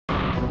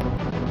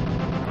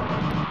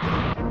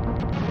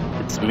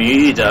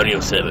me,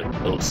 Daniel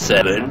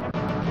 707,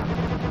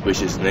 which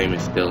his name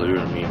is still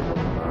me.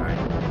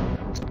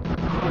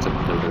 It's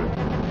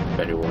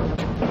very well.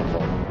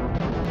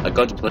 I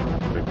got to play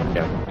with it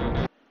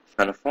again. It's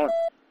kind of fun.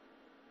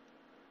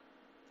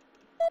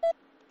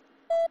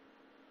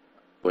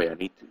 Wait, I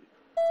need to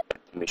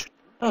get the mission.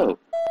 Oh,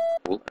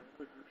 well, I've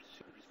never heard this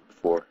series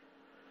before.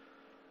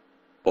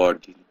 Or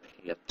didn't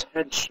pay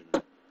attention.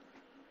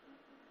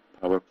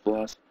 Power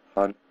plus,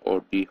 hunt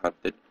or be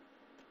hunted.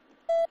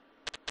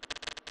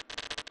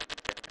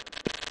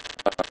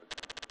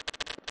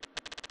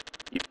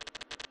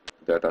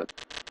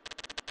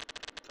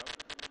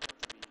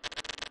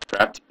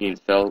 Trapped in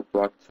cell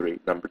block 3,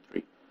 number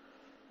 3.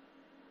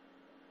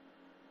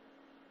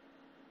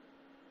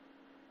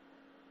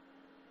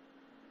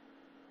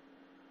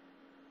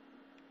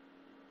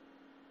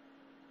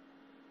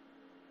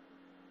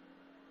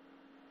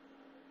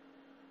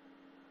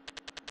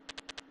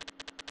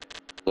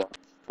 Block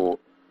 4,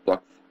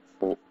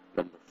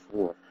 number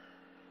 4.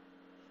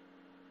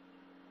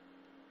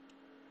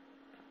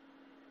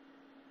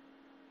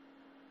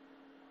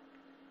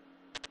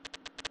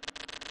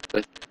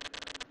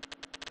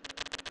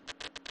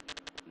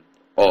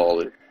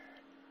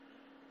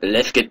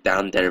 Let's get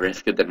down there,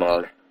 rescue them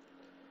all.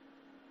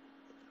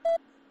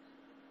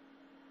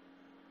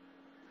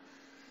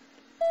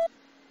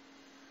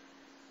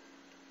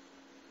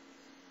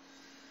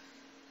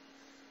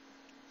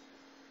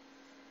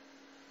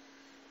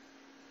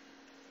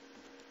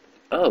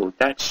 Oh,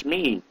 that's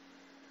me.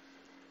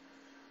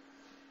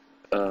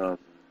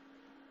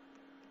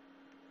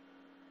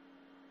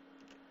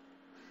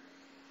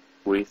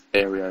 Waste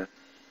area.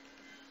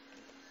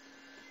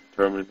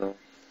 Terminal.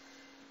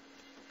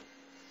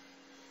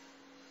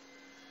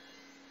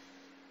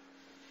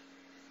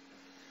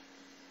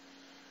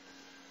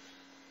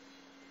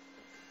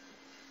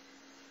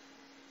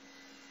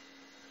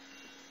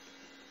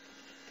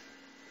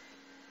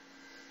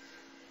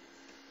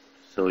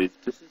 So if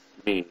this is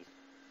me,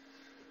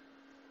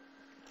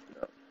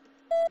 no.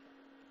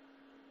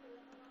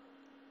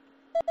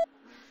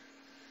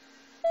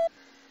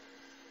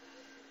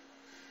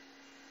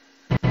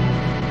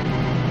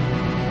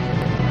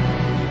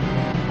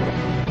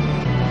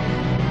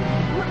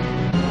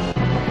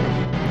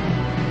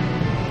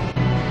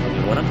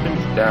 And one of them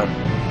is down.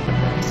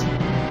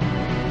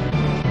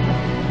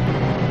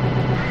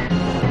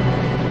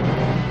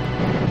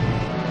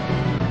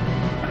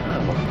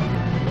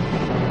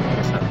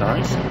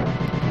 Nice.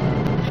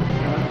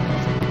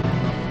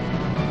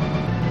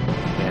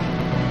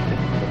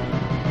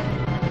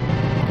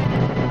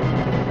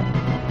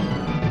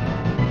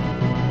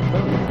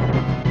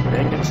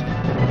 Dang it.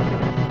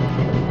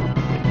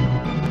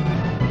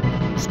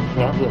 It's a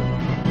problem.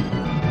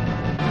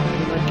 How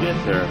can I get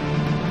there?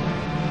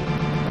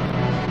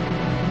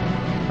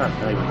 Not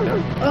even down.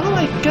 Oh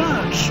my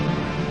gosh!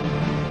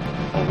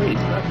 Oh wait,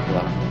 it's not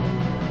blocked.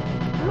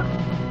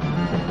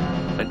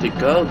 I had to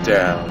go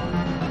down.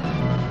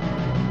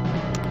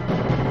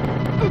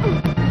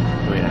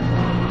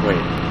 Wait.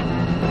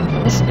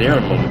 I was there a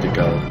moment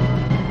ago.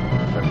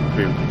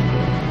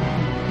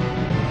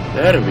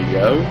 There we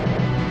go.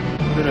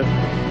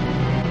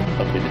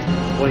 Okay, this is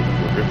way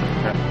too different.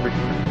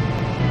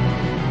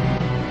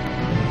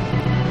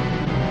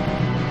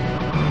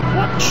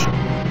 Watch!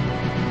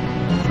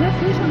 For a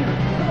prisoner!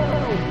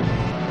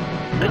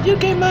 And you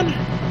came on!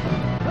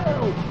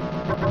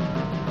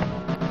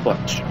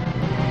 Watch.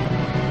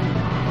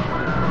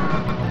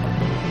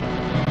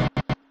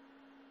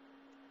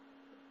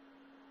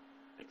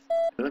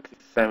 Let's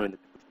examine the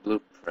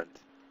blueprint.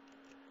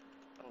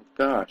 Oh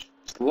gosh,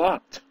 it's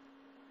locked.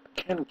 I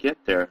can't get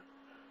there.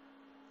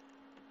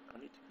 I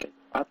need to get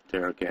up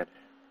there again.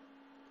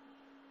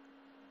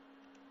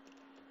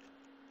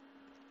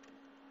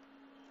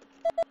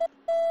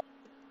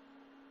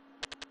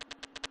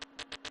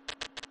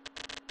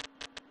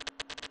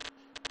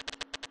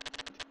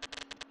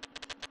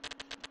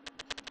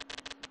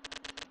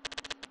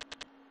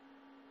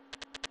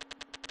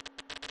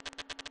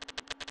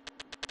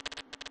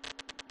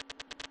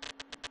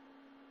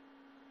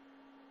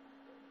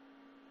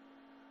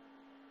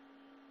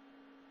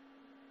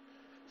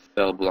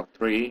 Cell block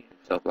 3,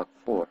 cell block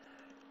 4.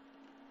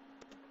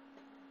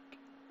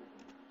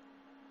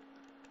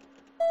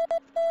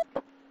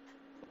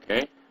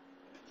 Okay.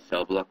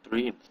 Cell block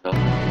 3 and cell.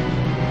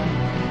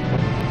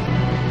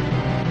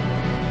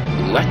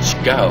 Let's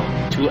go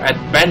to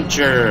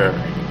adventure!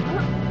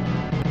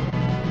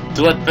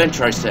 To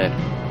adventure, I said.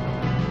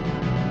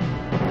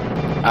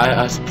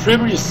 As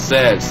previous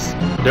says,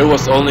 there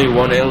was only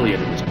one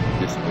alien in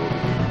this movie.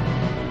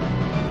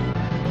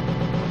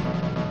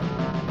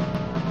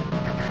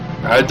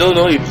 I don't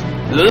know if...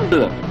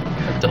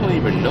 I don't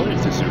even know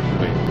if this is...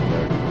 Wait,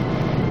 here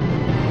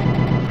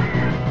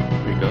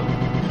we go.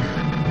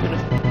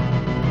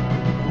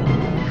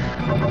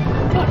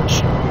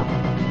 Watch!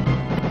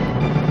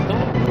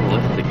 Oh,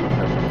 let's take it.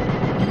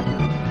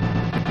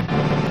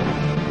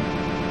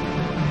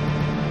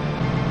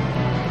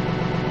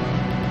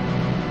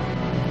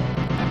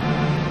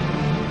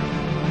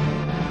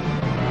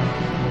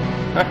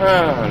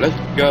 Haha, let's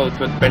go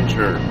to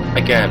adventure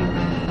again.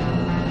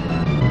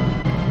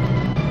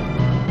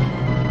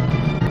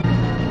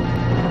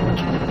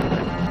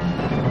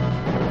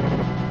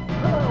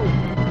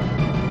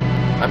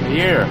 I'm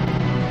here.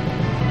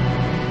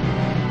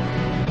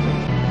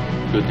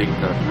 Good thing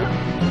not.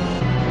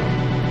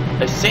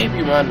 I saved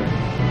you, man.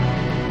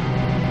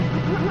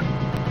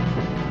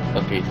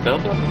 Okay, cell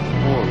block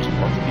 4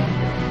 must be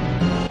here.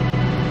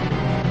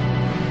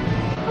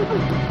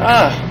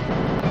 Ah!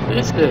 What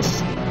is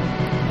this?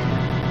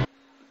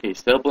 Okay,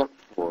 cell block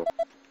 4.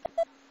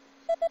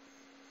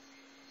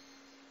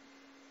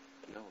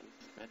 No,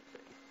 it's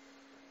medbay.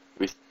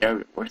 With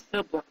area. Where's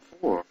cell block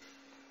 4?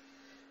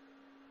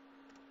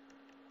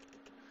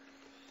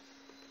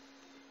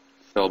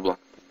 Cell block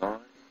 9.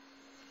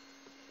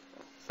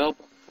 Cell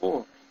block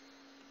 4.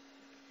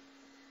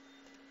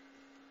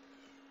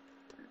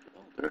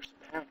 Oh, there's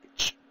a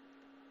package.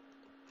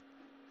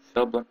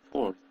 Cell block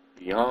 4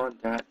 beyond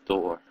that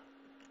door.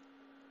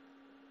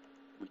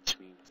 Which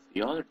means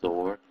the other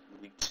door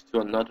leads to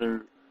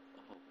another.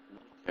 Oh,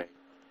 okay.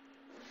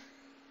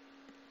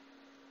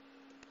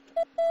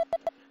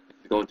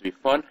 It's going to be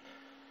fun.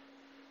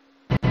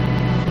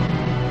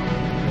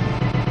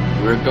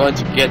 We're going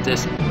to get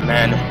this,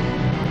 man.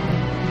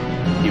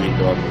 Even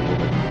though I'm a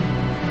woman.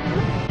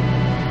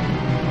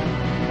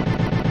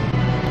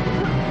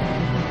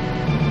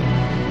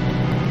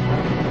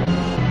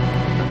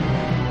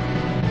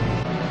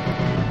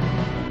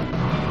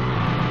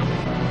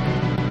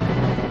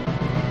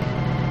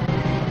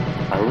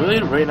 I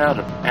really ran out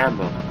of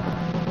ammo.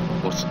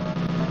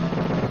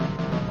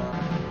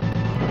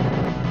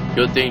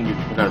 Good thing you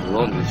cannot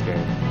run this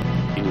game.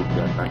 You will be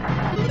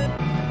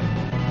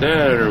like,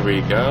 there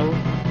we go.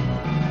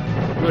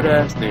 Good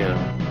ass Neil.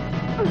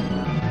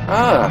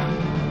 Ah!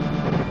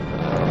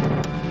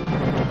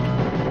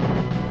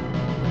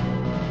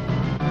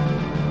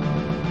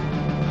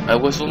 I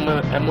was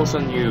almost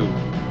on you.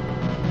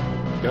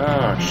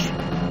 Gosh.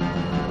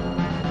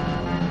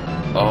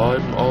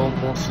 I'm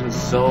almost in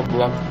cell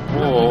block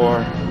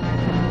 4.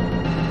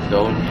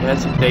 Don't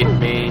hesitate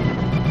me.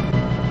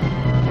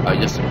 I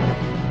just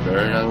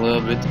learned a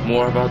little bit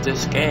more about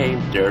this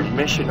game. Their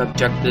mission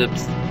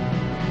objectives.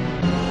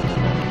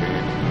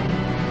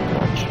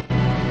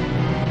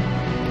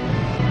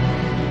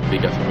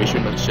 Because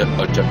mission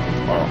objectives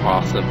are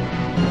awesome.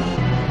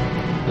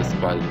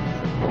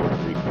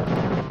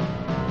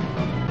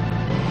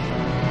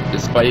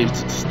 Despite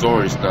its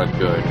story is not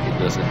good, it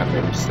doesn't have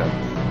any sense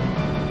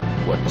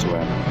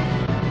whatsoever.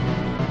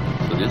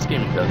 So this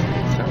game does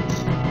make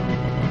sense.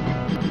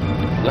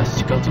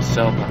 Let's go to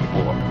cell block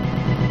 4.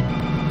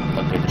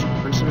 Okay, there's a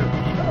prisoner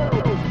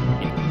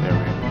in this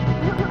area.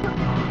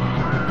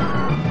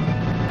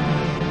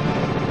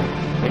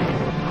 Okay.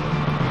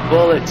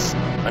 Bullets!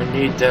 I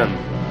need them.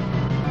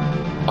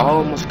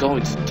 Almost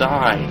going to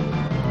die.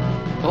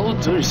 Call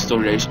of Duty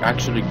story is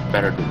actually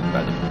better than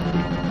Battlefield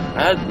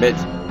 3. I admit,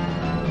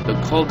 the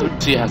Call of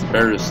Duty has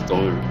better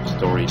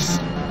stories. Is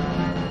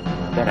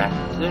that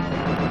accurate?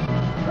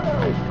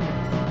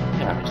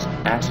 Yeah, just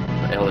ask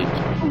for Ellie.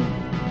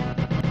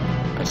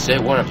 I say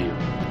one of you.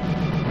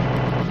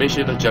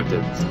 Mission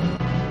objectives.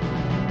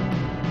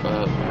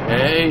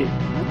 Okay.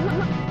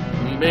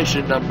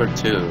 Mission number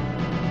 2.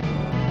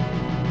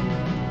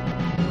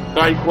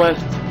 Side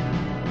quest.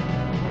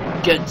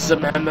 Get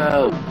some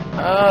ammo!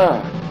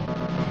 Ah!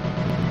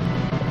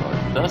 Oh,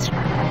 that's...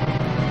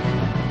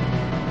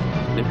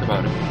 Think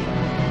about it.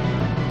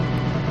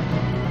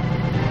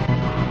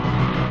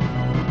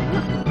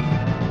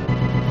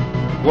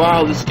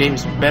 Wow, this game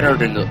is better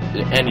than the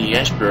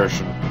NES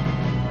version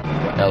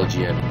of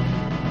LGN.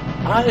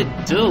 I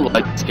do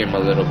like this game a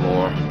little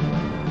more,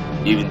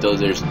 even though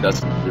doesn't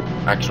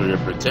actually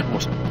represent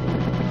most of it.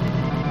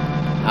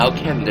 How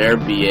can there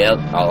be a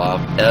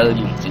lot of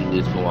aliens in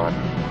this one?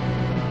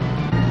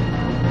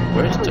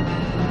 Where's the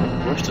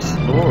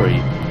story?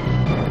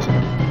 Does the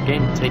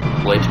game take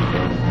place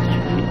within the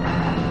street?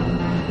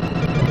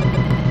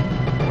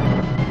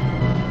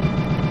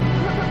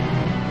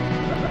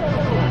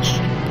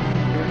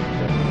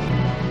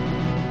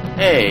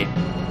 Hey,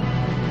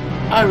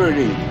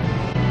 irony!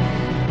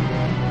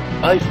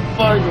 I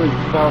finally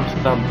found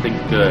something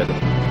good.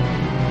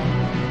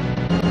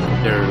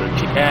 There are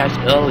kick-ass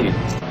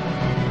aliens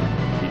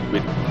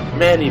with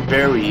many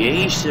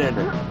variations.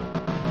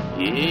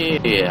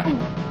 Yeah.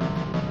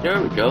 There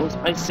we go.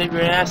 I saved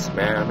your ass,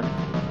 man.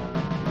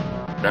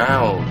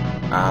 Now,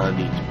 I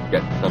need to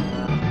get some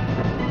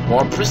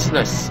more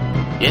prisoners.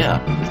 Yeah,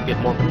 let's get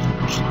more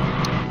prisoners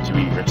to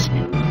be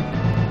rescued.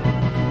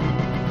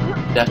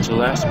 That's the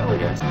last one, I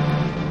guess.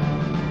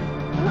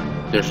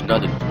 There's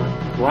another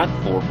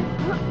platform.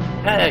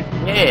 Heck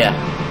yeah!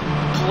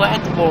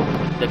 Platform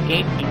the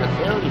game in the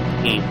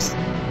alien games.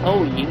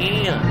 Oh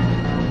yeah!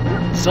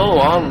 So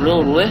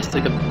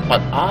unrealistic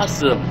but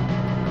awesome.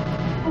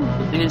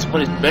 The thing is,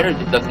 what is better,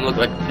 it doesn't look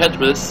like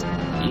Tetris.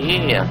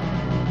 Yeah.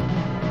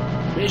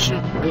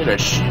 Mission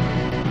finish.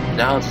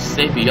 Now to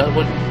save the other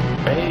one.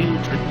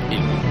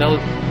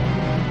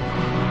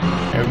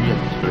 Area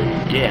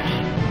 3. Yeah.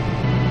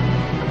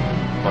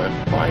 our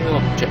final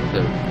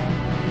objective.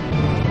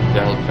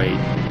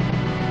 Celebrate.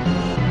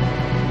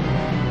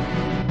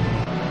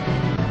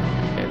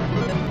 And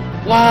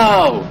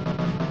wow!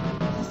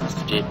 This is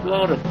a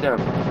shitload of them.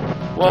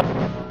 What?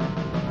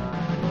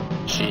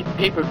 Sheet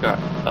paper gun.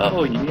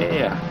 Oh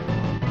yeah!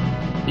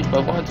 If I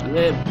want to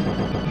live,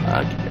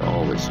 I can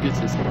always use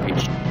this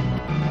information.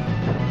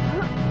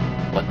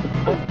 What the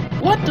fuck?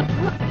 What the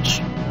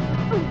fudge?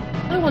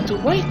 I want to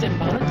waste them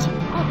bullets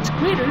on these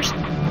critters.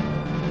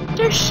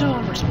 They're so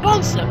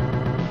unresponsive.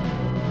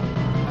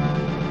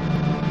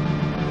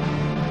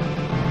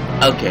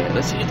 Okay,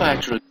 let's see if I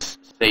actually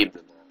save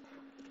them all.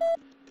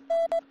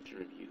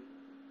 Review.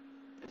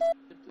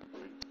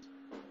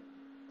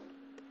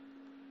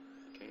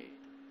 Okay.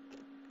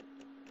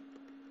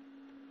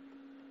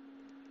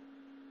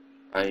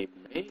 I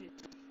made it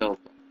to cell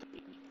block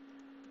 3.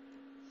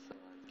 So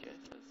I guess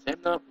I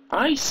send up.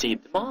 I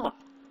saved them all.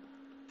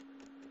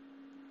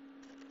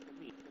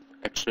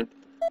 Exit.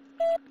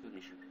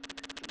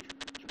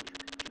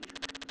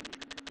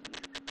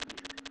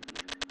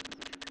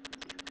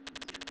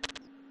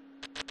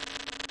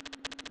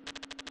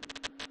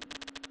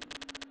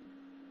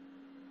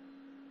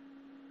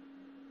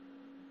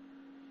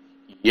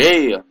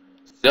 Yeah!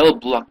 Cell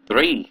block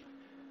 3!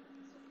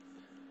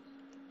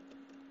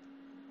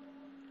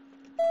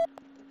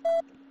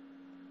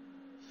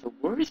 So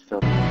where is cell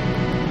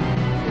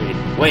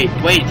block?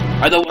 Wait!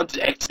 I don't want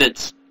to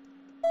exit!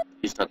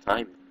 It's not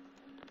timing.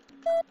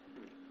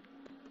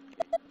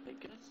 I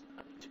guess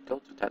I need to go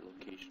to that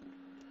location.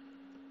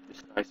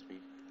 Disguise me.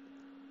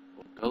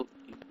 Or go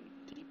even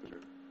deeper.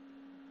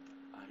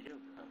 I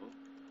don't know.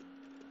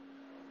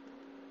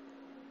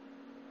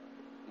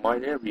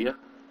 Mine area.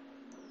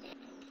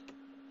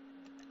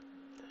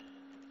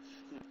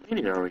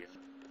 Any area.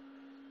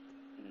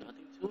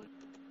 Nothing to it.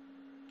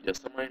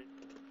 Just on my.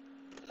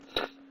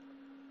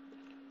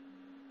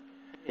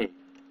 Hey.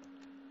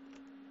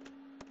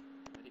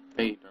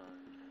 Hey,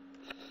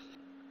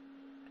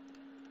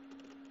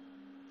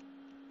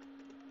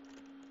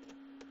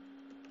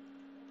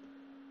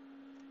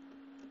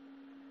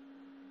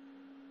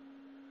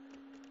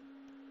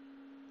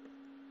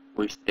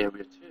 waste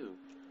area 2.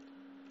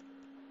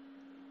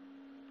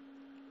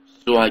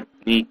 So I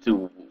need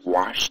to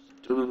wash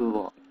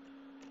the.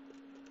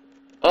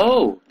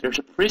 Oh, there's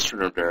a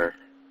prisoner there.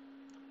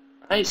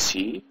 I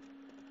see.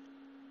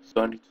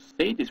 So I need to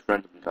save this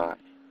random guy.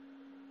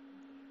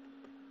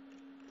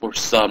 For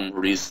some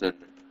reason.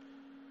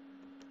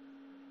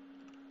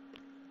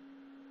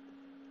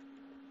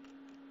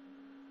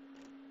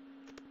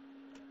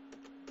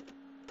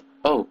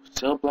 Oh,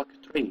 cell block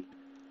 3.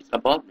 It's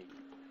above me.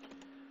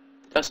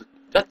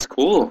 That's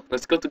cool.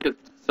 Let's go to get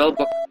cell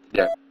block.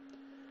 Yeah.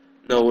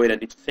 No, wait, I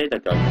need to say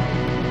that guy.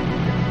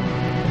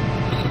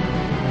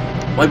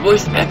 My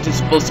voice act is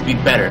supposed to be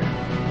better.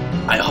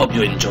 I hope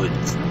you enjoyed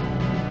this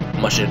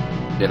much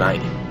than I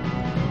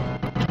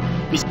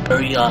did. It's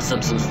very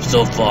awesome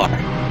so far.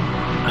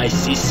 I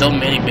see so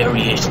many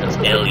variations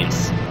of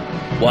aliens.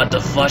 What the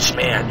fudge,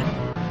 man?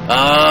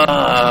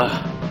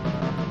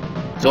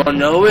 Don't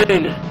know it.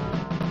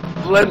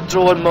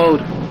 Flamethrower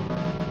mode.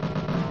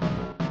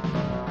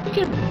 We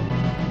can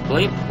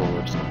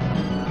flamethrowers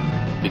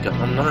because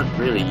I'm not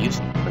really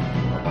using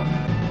flamethrower.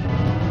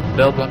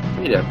 Cell block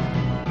 3 then.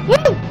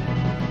 Woo!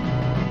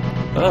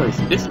 Oh,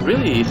 this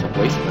really is a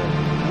wasteland.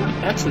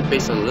 It actually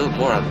based a little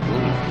more on the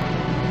movie.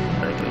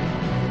 Okay.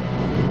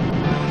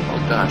 Oh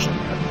gosh, I'm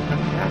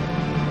back.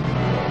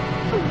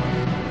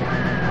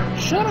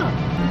 Shut up!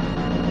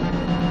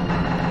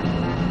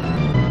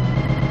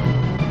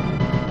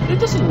 It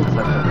doesn't look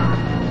like that.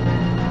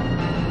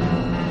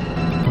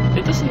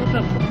 It doesn't look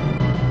like that.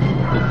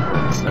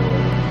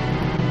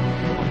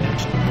 It's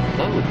actually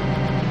load.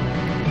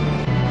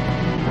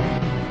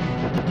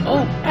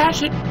 Oh,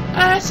 acid!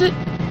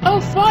 Oh,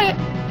 fire!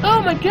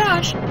 Oh my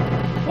gosh!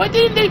 Why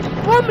didn't they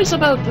inform us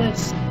about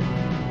this?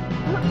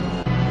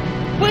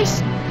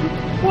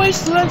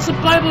 Wasteland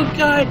Survival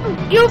Guide!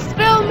 You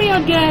failed me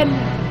again!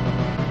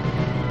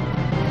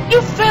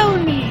 You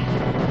failed me!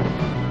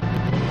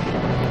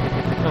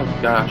 Oh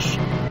gosh.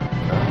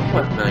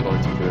 What am I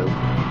going to do?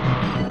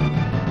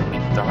 We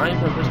die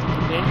for the rest of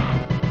the game?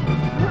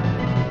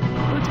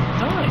 I'm going to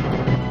die!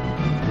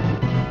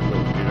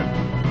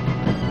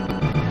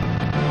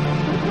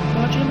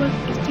 Modular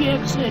is the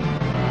exit.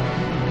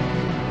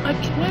 I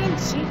can't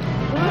see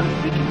what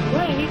freaking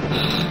way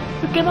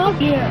to get out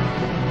here.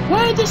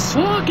 Where the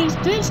fuck is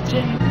this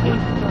thing?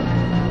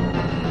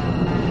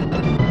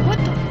 What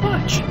the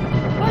fudge?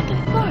 What the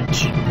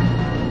fudge?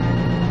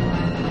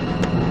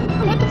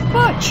 What the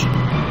fudge?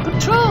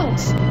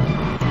 Controls!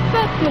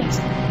 Stop this!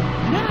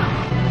 Now!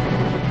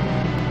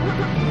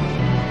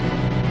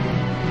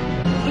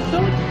 We're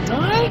going to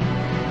die?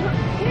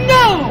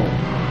 No!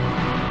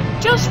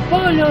 Just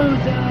follow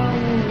the...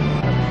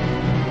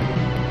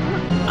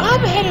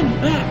 I'm heading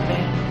back,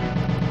 man.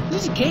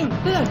 This game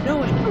without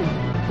knowing.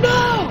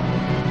 No!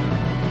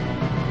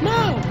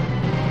 No!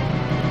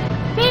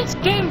 This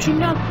game should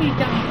not be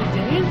done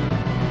today.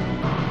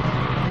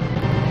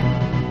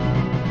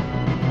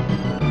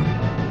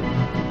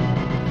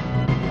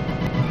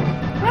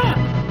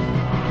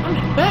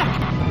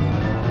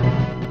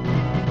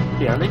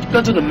 Okay, I need to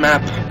go to the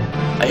map.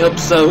 I hope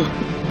so.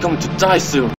 I'm going to die soon.